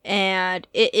thing. And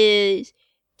it is,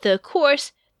 the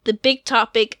big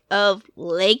topic of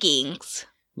leggings.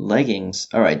 Leggings?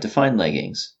 Alright, define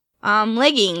leggings.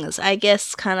 Leggings, I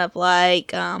guess kind of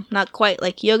like, not quite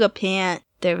like yoga pant.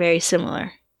 They're very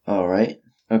similar. Alright.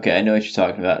 Okay, I know what you're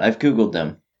talking about. I've Googled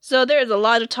them. So there's a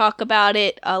lot of talk about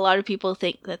it. A lot of people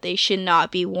think that they should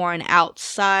not be worn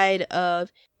outside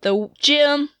of the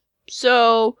gym.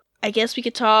 So I guess we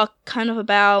could talk kind of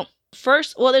about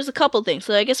first, well, there's a couple things.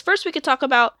 So I guess first we could talk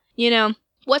about,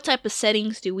 what type of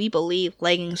settings do we believe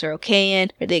leggings are okay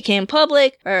in? Are they okay in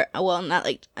public? Or, well, not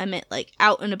like, I meant like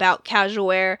out and about casual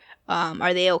wear.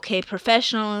 Are they okay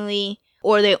professionally?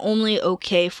 Or are they only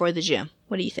okay for the gym?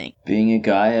 What do you think? Being a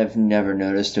guy, I've never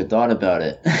noticed or thought about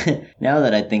it. Now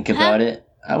that I think about it,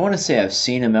 I want to say I've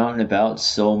seen him out and about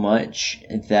so much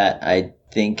that I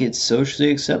think it's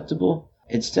socially acceptable.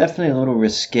 It's definitely a little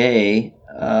risque.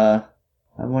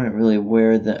 I wouldn't really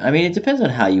wear I mean, it depends on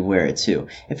how you wear it, too.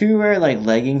 If you wear, like,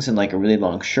 leggings and, like, a really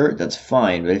long shirt, that's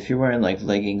fine. But if you're wearing, like,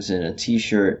 leggings and a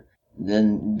t-shirt,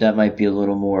 then that might be a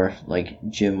little more, like,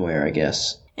 gym wear, I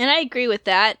guess. And I agree with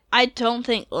that. I don't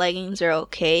think leggings are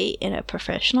okay in a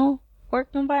professional work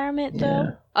environment, though.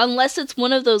 Yeah. Unless it's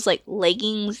one of those, like,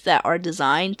 leggings that are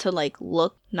designed to, like,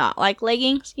 look not like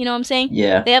leggings. You know what I'm saying?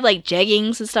 Yeah. They have, like,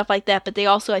 jeggings and stuff like that, but they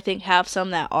also, I think, have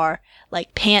some that are,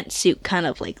 like, pantsuit kind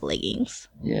of, like, leggings.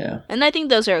 Yeah. And I think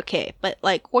those are okay. But,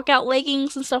 like, workout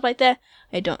leggings and stuff like that,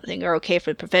 I don't think are okay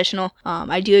for the professional.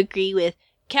 I do agree with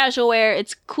casual wear.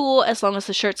 It's cool as long as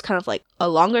the shirt's kind of, like, a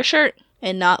longer shirt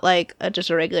and not, like, just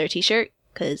a regular t-shirt.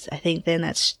 Because I think then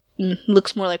that's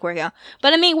looks more like workout.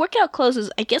 But I mean, workout clothes is,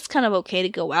 I guess, kind of okay to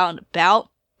go out and about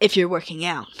if you're working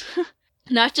out.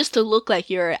 Not just to look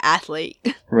like you're an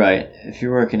athlete. Right. If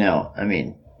you're working out, I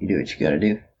mean, you do what you gotta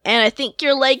do. And I think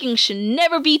your leggings should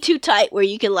never be too tight where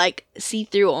you can, like, see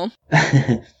through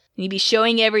them. You'd be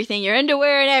showing everything, your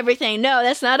underwear and everything. No,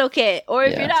 that's not okay. Or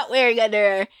if you're not wearing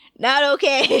underwear, not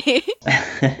okay.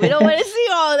 We don't want to see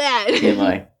all that.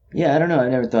 TMI. Yeah, I don't know. I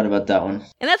never thought about that one.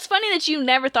 And that's funny that you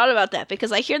never thought about that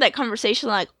because I hear that conversation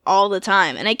like all the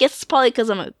time. And I guess it's probably because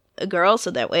I'm a girl,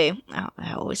 so that way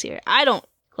I always hear it. I don't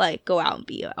like go out and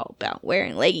be out about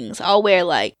wearing leggings. I'll wear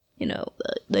like,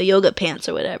 the yoga pants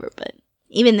or whatever. But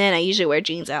even then, I usually wear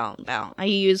jeans out and about.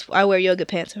 I wear yoga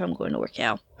pants if I'm going to work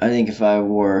out. I think if I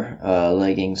wore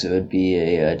leggings, it would be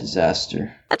a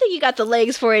disaster. I think you got the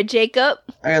legs for it, Jacob.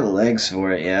 I got the legs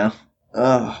for it, yeah.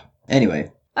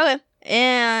 Anyway. Okay.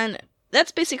 And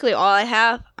that's basically all I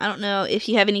have. I don't know if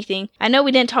you have anything. I know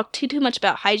we didn't talk too much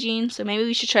about hygiene, so maybe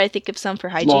we should try to think of some for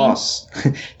hygiene. Floss.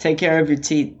 Take care of your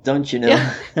teeth, don't you know?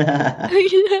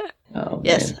 Yeah. Oh,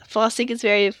 yes, man. flossing is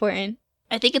very important.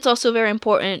 I think it's also very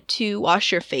important to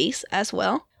wash your face as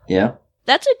well. Yeah.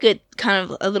 That's a good kind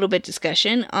of a little bit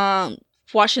discussion.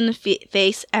 Washing the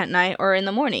face at night or in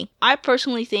the morning. I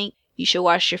personally think you should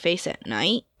wash your face at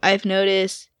night. I've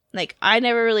noticed, like, I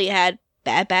never really had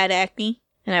bad acne,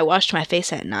 and I washed my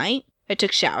face at night. I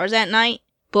took showers at night.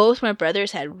 Both my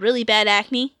brothers had really bad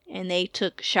acne, and they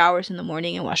took showers in the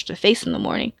morning and washed their face in the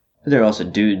morning. But they're also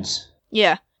dudes.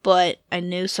 Yeah, but I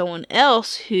knew someone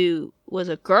else who was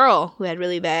a girl who had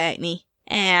really bad acne,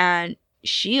 and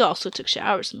she also took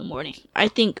showers in the morning. I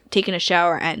think taking a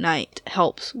shower at night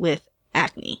helps with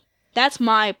acne. That's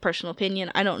my personal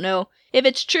opinion. I don't know if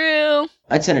it's true.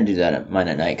 I tend to do that at mine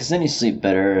at night, because then you sleep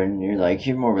better, and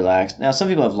you're more relaxed. Now, some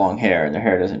people have long hair, and their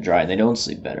hair doesn't dry, and they don't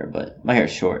sleep better, but my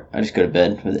hair's short. I just go to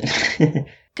bed with it.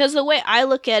 Because the way I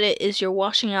look at it is you're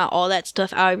washing out all that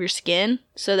stuff out of your skin,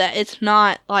 so that it's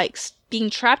not, like, being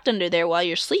trapped under there while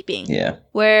you're sleeping. Yeah.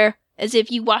 Whereas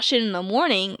if you wash it in the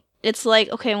morning, it's like,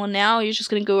 okay, well, now you're just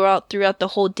going to go out throughout the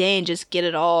whole day and just get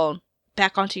it all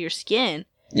back onto your skin.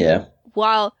 Yeah.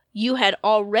 While you had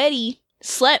already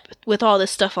slept with all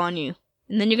this stuff on you.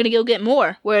 And then you're going to go get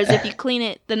more. Whereas if you clean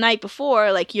it the night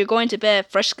before, like you're going to bed,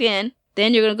 fresh skin,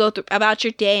 then you're going to go through about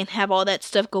your day and have all that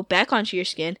stuff go back onto your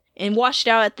skin and wash it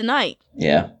out at the night.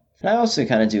 Yeah. I also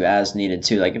kind of do as needed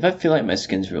too. Like if I feel like my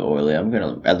skin's real oily, I'm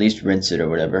going to at least rinse it or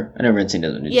whatever. I know rinsing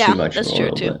doesn't do too much that's for true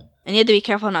oil, too. But... And you have to be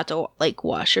careful not to like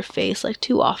wash your face like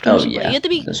too often. Oh yeah, you have to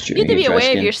be, that's true. You have to be aware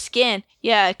skin. of your skin.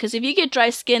 Yeah, because if you get dry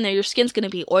skin, then your skin's going to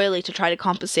be oily to try to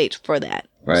compensate for that.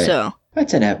 Right. So I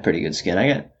tend to have pretty good skin. I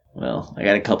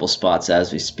got a couple spots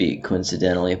as we speak,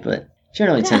 coincidentally, but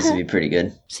generally tends to be pretty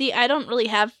good. See, I don't really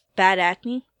have bad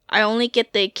acne. I only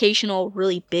get the occasional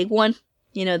really big one.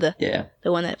 You know, the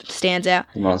one that stands out.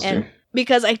 The monster. And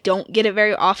because I don't get it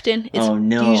very often, it's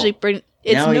usually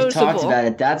it's now noticeable. We've talked about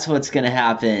it. That's what's going to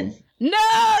happen.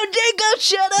 No, Jacob,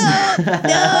 shut up!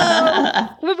 No!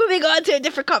 We're moving on to a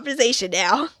different conversation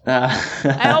now.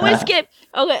 I always get...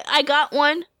 Okay, I got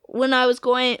one when I was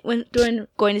going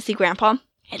to see Grandpa.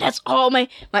 And that's all my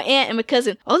aunt and my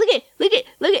cousin. Oh, look at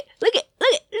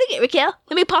Raquel.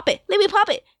 Let me pop it.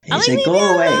 He said,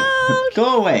 go away.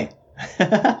 Go away.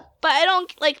 But I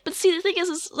don't, but see, the thing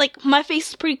is, like, my face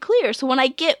is pretty clear. So when I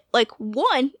get, like,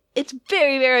 one, it's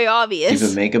very, very Do obvious. you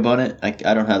put makeup on it? I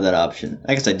don't have that option.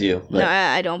 I guess I do. But No,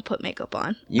 I don't put makeup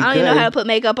on. You I don't even know could. how to put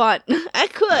makeup on. I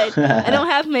could. I don't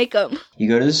have makeup. You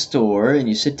go to the store and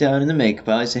you sit down in the makeup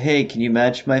aisle and say, hey, can you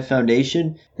match my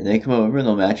foundation? And they come over and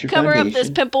they'll match your Cover foundation. up this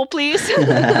pimple, please.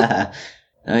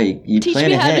 No, you Teach plan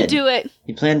me ahead. how to do it.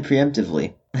 You plan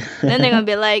preemptively. Then they're gonna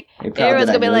be like, Are you proud everyone's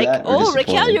that I gonna be know like, that, or oh, Raquel,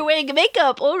 disappointed? you're wearing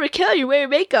makeup. Oh, Raquel, you're wearing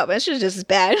makeup. That's just as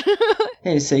bad.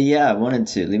 Hey, say, yeah, I wanted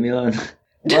to. Leave me alone.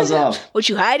 Buzz off. What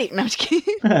you hiding? No, I'm just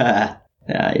kidding. Yeah,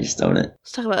 I just own it.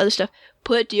 Let's talk about other stuff.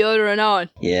 Put deodorant on.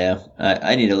 Yeah,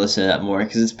 I need to listen to that more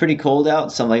because it's pretty cold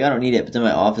out. So I'm like, I don't need it. But then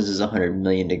my office is 100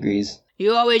 million degrees.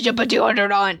 You always should put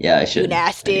deodorant on. Yeah, I should. You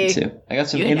nasty. I need to. I got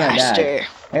some You in my nasty. bag.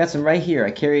 I got some right here.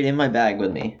 I carry it in my bag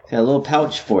with me. Got a little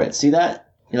pouch for it. See that?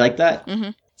 You like that? Mm-hmm.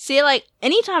 See, like,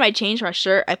 anytime I change my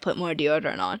shirt, I put more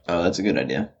deodorant on. Oh, that's a good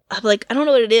idea. I'm like, I don't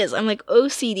know what it is. I'm like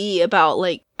OCD about,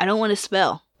 like, I don't want to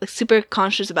smell. Like, super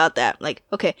conscious about that. Like,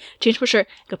 okay, change my shirt,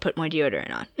 go put more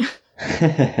deodorant on.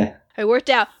 I worked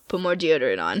out, put more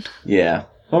deodorant on. Yeah.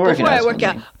 Well, working Before I out's work one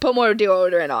out, thing. put more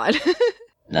deodorant on.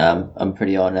 Nah, I'm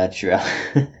pretty all natural.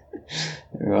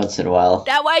 Every once in a while.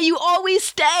 That way you always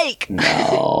stink.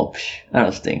 No, I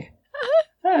don't stink.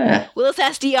 Willis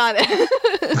has D on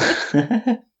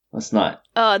it. Let's not.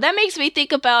 That makes me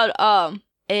think about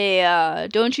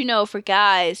don't you know, for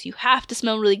guys, you have to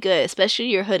smell really good, especially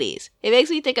your hoodies. It makes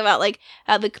me think about, like,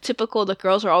 how the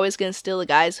girls are always going to steal a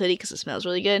guy's hoodie because it smells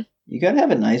really good. You gotta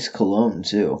have a nice cologne,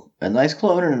 too. A nice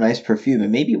cologne and a nice perfume,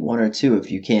 and maybe one or two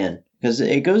if you can. Because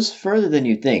it goes further than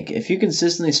you think. If you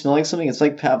consistently smell like something, it's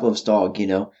like Pavlov's dog, you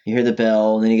know? You hear the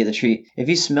bell, and then you get the treat. If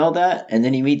you smell that, and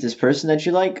then you meet this person that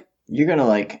you like, you're gonna,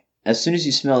 like, as soon as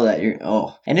you smell that,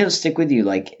 and it'll stick with you,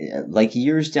 like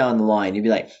years down the line. You'll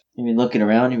be looking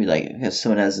around, you'll be like, if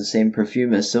someone has the same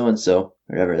perfume as so-and-so,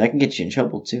 whatever, that can get you in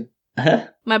trouble, too.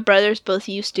 My brothers both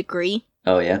use Degree.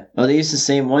 Oh, yeah? Oh, they use the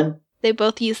same one? They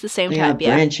both use the same They type, gotta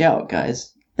yeah. branch out,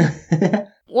 guys.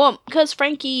 Well, because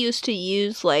Frankie used to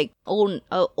use, like,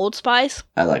 Old Spice,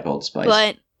 I like Old Spice.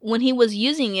 but when he was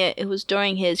using it, it was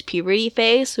during his puberty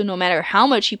phase, so no matter how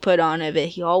much he put on of it,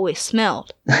 he always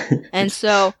smelled. And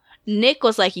so Nick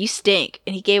was like, you stink,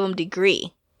 and he gave him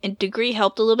Degree. And Degree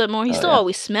helped a little bit more. He still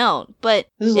always smelled, but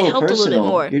This is it a little helped personal. a little bit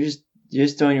more. You're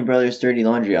just throwing your brother's dirty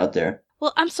laundry out there.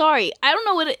 Well, I'm sorry. I don't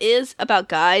know what it is about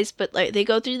guys, but, like, they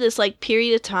go through this, like,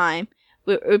 period of time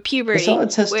or puberty. It's all the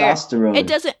testosterone.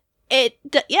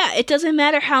 It doesn't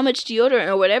matter how much deodorant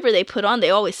or whatever they put on, they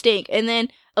always stink. And then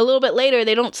a little bit later,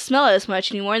 they don't smell as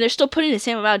much anymore, and they're still putting the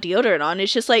same amount of deodorant on.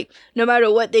 It's just like, no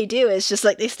matter what they do, it's just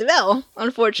like they smell,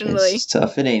 unfortunately. It's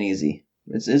tough. It ain't easy.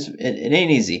 It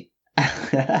ain't easy.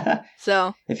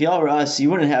 So, If y'all were us,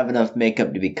 you wouldn't have enough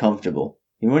makeup to be comfortable.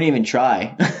 You wouldn't even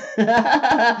try.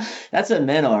 That's what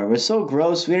men are. We're so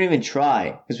gross, we don't even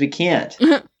try. Because we can't.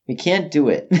 We can't do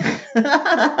it.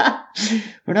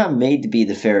 We're not made to be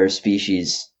the fairer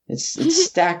species. It's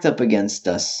stacked up against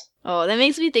us. oh, that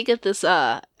makes me think of this,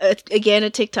 again, a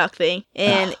TikTok thing.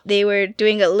 And they were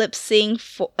doing a lip sync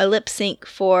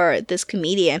for this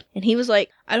comedian. And he was like,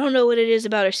 I don't know what it is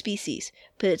about our species,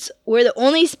 but we're the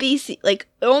only species, like,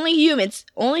 only humans.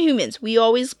 We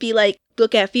always be like,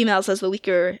 look at females as the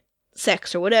weaker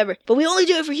sex or whatever, but we only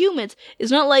do it for humans.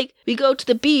 It's not like we go to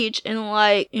the beach and,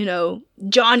 like, you know,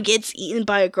 John gets eaten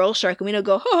by a girl shark and we don't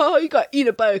go, oh, you got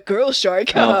eaten by a girl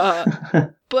shark. Oh.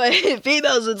 But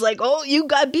females, it's like, oh, you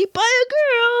got beat by a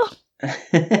girl.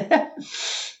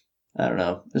 I don't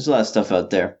know. There's a lot of stuff out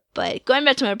there. But going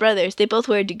back to my brothers, they both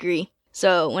wear Degree.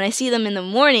 So when I see them in the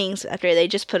mornings after they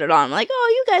just put it on, I'm like,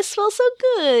 oh, you guys smell so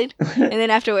good. And then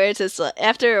afterwards,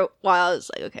 after a while,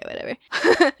 it's like, okay,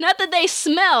 whatever. Not that they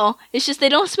smell, it's just they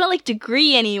don't smell like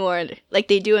Degree anymore like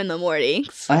they do in the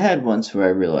mornings. I had once where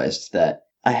I realized that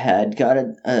I had got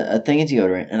a thing of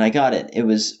deodorant, and I got it. It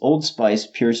was Old Spice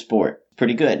Pure Sport.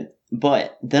 Pretty good.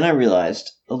 But then I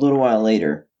realized a little while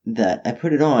later that I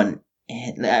put it on,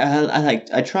 and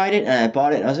I tried it, and I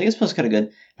bought it, and I was like, it smells kind of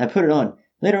good. And I put it on.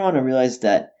 Later on, I realized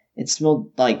that it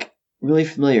smelled, like, really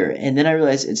familiar. And then I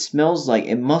realized it smells like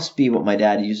it must be what my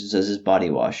dad uses as his body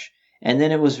wash. And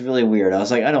then it was really weird. I was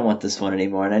like, I don't want this one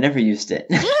anymore. And I never used it.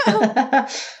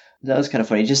 That was kind of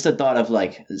funny. Just the thought of,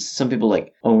 like, some people,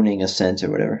 like, owning a scent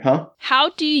or whatever. Huh? How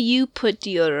do you put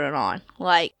deodorant on?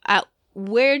 Like,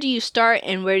 where do you start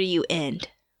and where do you end?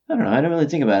 I don't know. I don't really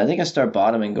think about it. I think I start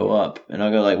bottom and go up. And I'll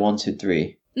go, like, 1, 2,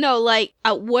 3. No, like,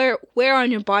 where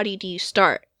on your body do you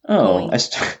start? Oh,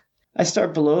 I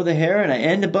start below the hair and I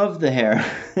end above the hair.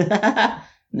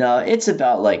 No, it's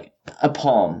about, like, a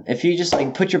palm. If you just,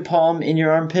 like, put your palm in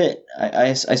your armpit,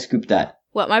 I scoop that.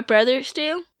 What my brothers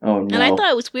do? Oh, no. And I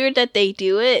thought it was weird that they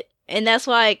do it. And that's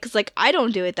why, because, like, I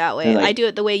don't do it that way. Like I do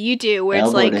it the way you do, where it's,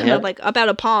 elbow like, to kind of, hip? like, about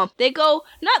a palm. They go,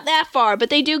 not that far, but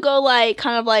they do go, like,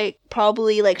 kind of, like,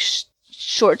 probably, like,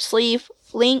 short sleeve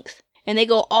length. And they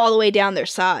go all the way down their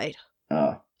side.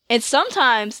 Oh. And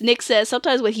sometimes, Nick says,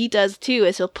 sometimes what he does, too,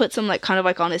 is he'll put some, like, kind of,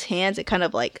 like, on his hands and kind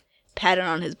of, like, pat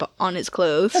it on his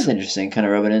clothes. That's interesting. Kind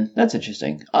of rub it in. That's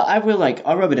interesting. I'll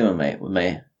rub it in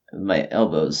with my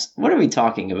elbows. What are we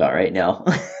talking about right now?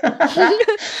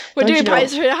 We're Don't doing you know,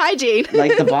 personal hygiene.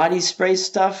 like the body spray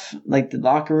stuff, like the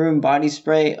locker room body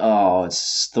spray. Oh,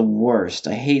 it's the worst.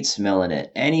 I hate smelling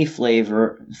it. Any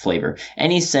flavor,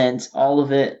 any scent, all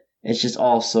of it. It's just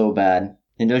all so bad.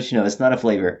 And don't you know, it's not a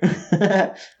flavor.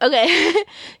 Okay,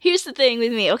 here's the thing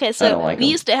with me. Okay, I so don't like we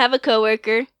 'em. used to have a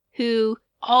coworker who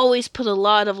always put a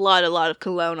lot of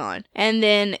cologne on, and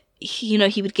then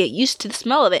he would get used to the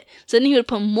smell of it. So then he would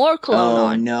put more cologne Oh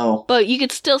on, no. but you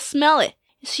could still smell it.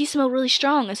 She smelled really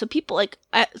strong, and so people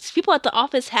people at the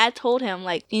office had told him,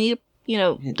 like, you need to, You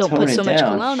don't tone put it so much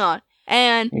down. cologne on.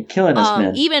 And You're killing us,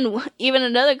 man. even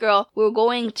another girl, we were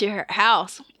going to her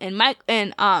house, and my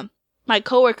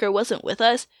coworker wasn't with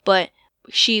us, but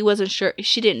she wasn't sure.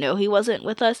 She didn't know he wasn't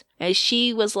with us, and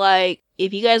she was like,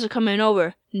 "If you guys are coming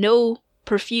over, no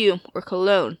perfume or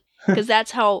cologne," because that's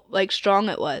how, like, strong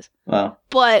it was. Wow.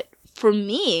 But for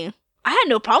me, I had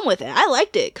no problem with it. I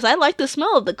liked it because I liked the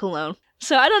smell of the cologne.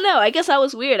 So I don't know. I guess I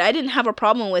was weird. I didn't have a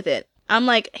problem with it. I'm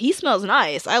like, he smells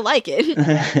nice. I like it.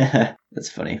 That's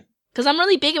funny. Because I'm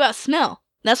really big about smell.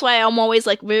 That's why I'm always,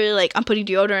 like, really, like, I'm putting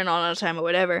deodorant on all the time or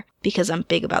whatever. Because I'm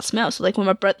big about smell. So, like,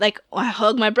 when I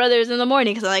hug my brothers in the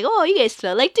morning because I'm like, oh, you guys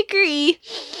smell like Degree.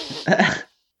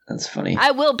 That's funny.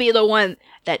 I will be the one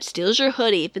that steals your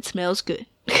hoodie if it smells good.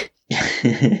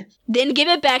 Then give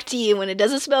it back to you when it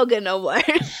doesn't smell good no more.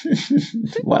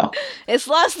 Wow. It's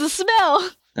lost the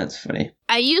smell. That's funny.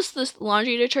 I use this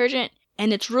laundry detergent,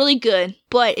 and it's really good,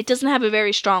 but it doesn't have a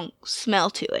very strong smell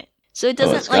to it. So it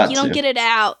doesn't, it's like, got you don't to. get it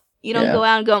out. You don't Yeah. go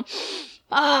out and go,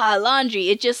 laundry.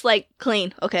 It's just, like,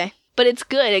 clean, okay? But it's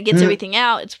good. It gets everything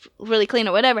out. It's really clean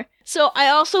or whatever. So I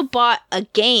also bought a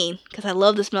Gain, because I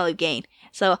love the smell of Gain.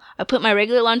 So I put my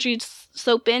regular laundry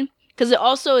soap in, because it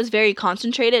also is very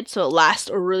concentrated, so it lasts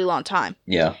a really long time.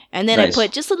 Yeah. And then Nice. I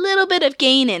put just a little bit of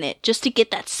Gain in it, just to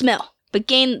get that smell. But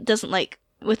Gain doesn't, like,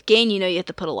 with Gain, you have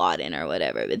to put a lot in or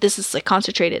whatever. But this is, like,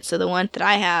 concentrated, so the one that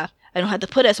I have, I don't have to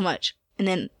put as much. And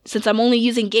then, since I'm only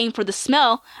using Gain for the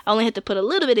smell, I only have to put a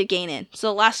little bit of Gain in.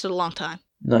 So it lasted a long time.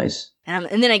 Nice. And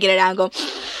then I get it out and go,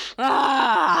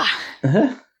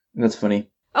 That's funny.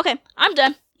 Okay, I'm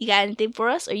done. You got anything for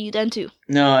us? Or are you done too?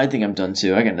 No, I think I'm done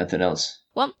too. I got nothing else.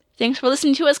 Well, thanks for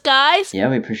listening to us, guys. Yeah,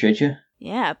 we appreciate you.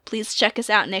 Yeah, please check us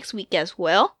out next week as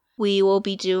well. We will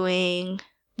be doing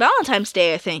Valentine's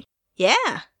Day, I think.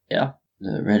 Yeah. Yeah.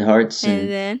 The red hearts and,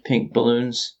 And then, pink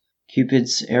balloons,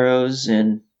 Cupid's arrows,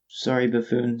 and sorry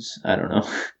buffoons. I don't know.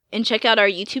 and check out our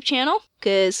YouTube channel,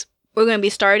 because we're going to be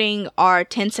starting our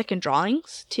 10-second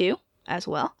drawings too, as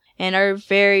well. And our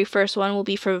very first one will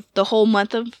be for the whole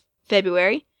month of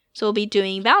February. So we'll be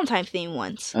doing Valentine's themed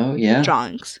ones. Oh, yeah.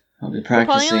 Drawings. I'll be We'll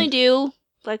practicing. probably only do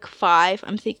like 5,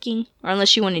 I'm thinking. Or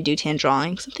unless you want to do 10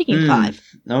 drawings. I'm thinking 5.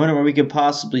 I wonder what we could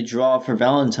possibly draw for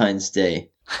Valentine's Day.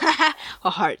 A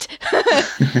heart.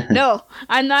 No,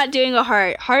 I'm not doing a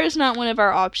heart. Heart is not one of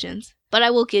our options. But I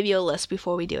will give you a list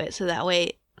before we do it. So that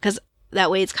way, because that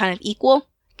way it's kind of equal.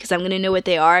 Because I'm going to know what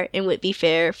they are. And it would be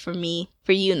fair for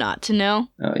you not to know.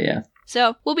 Oh, yeah.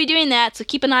 So we'll be doing that. So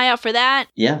keep an eye out for that.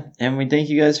 Yeah, and we thank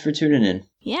you guys for tuning in.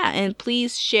 Yeah, and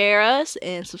please share us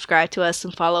and subscribe to us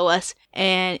and follow us.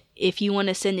 And if you want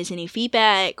to send us any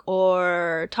feedback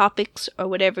or topics or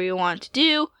whatever you want to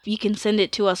do, you can send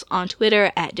it to us on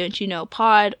Twitter at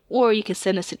don'tyouknowpod, or you can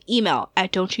send us an email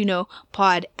at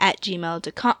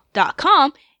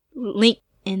don'tyouknowpod@gmail.com. Link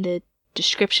in the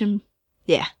description.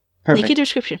 Yeah. Perfect. Link in the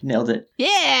description. Nailed it.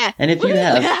 Yeah! And if you Woo!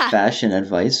 have fashion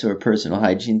advice or personal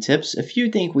hygiene tips, if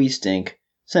you think we stink,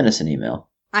 send us an email.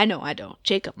 I know I don't.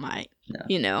 Jacob might.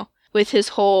 No. With his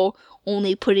whole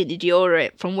only putting the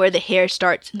deodorant from where the hair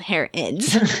starts and the hair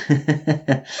ends.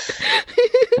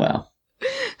 Wow.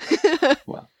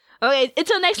 Wow. Okay,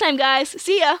 until next time, guys.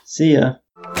 See ya. See ya.